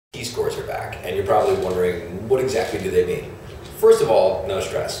PSAT scores are back, and you're probably wondering, what exactly do they mean? First of all, no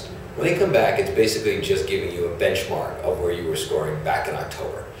stress. When they come back, it's basically just giving you a benchmark of where you were scoring back in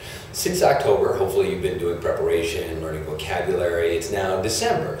October. Since October, hopefully you've been doing preparation, learning vocabulary. It's now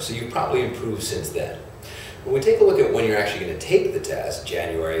December, so you've probably improved since then. When we take a look at when you're actually going to take the test,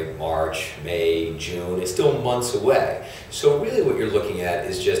 January, March, May, June, it's still months away. So really what you're looking at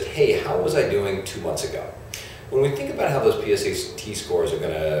is just, hey, how was I doing 2 months ago? When we think about how those PSAT scores are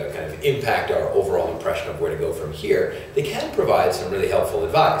going to kind of impact our overall impression of where to go from here, they can provide some really helpful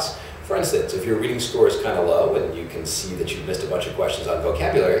advice. For instance, if your reading score is kind of low and you can see that you've missed a bunch of questions on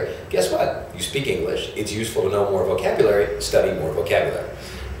vocabulary, guess what? You speak English, it's useful to know more vocabulary, study more vocabulary.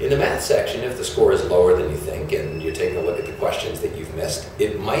 In the math section, if the score is lower than you think and you're taking a look at the questions that you've missed,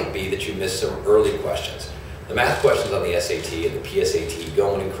 it might be that you missed some early questions. The math questions on the SAT and the PSAT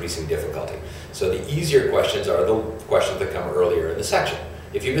go in increasing difficulty. So the easier questions are the questions that come earlier in the section.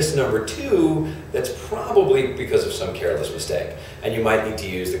 If you missed number 2, that's probably because of some careless mistake. And you might need to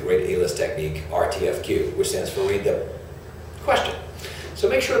use the great A-list technique, RTFQ, which stands for read the question. So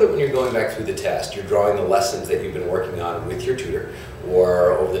make sure that when you're going back through the test, you're drawing the lessons that you've been working on with your tutor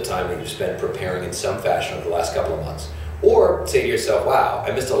or over the time that you've spent preparing in some fashion over the last couple of months. Or say to yourself, wow,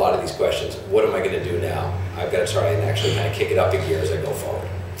 I missed a lot of these questions. What am I going to do now? I've got to try and actually kind of kick it up a gear as I go forward.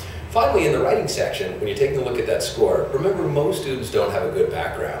 Finally, in the writing section, when you're taking a look at that score, remember most students don't have a good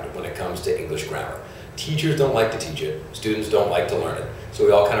background when it comes to English grammar. Teachers don't like to teach it, students don't like to learn it, so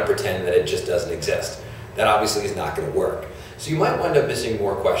we all kind of pretend that it just doesn't exist. That obviously is not going to work. So you might wind up missing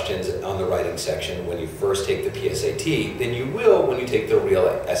more questions on the writing section when you first take the PSAT than you will when you take the real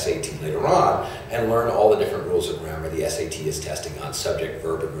SAT later on and learn all the different rules of grammar the SAT is testing on: subject,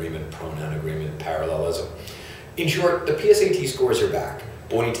 verb agreement, pronoun agreement, parallelism. In short, the PSAT scores are back.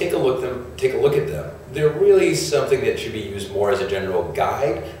 But when you take a look at them, they're really something that should be used more as a general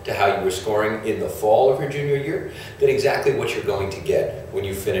guide to how you were scoring in the fall of your junior year than exactly what you're going to get when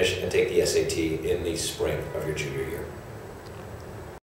you finish and take the SAT in the spring of your junior year.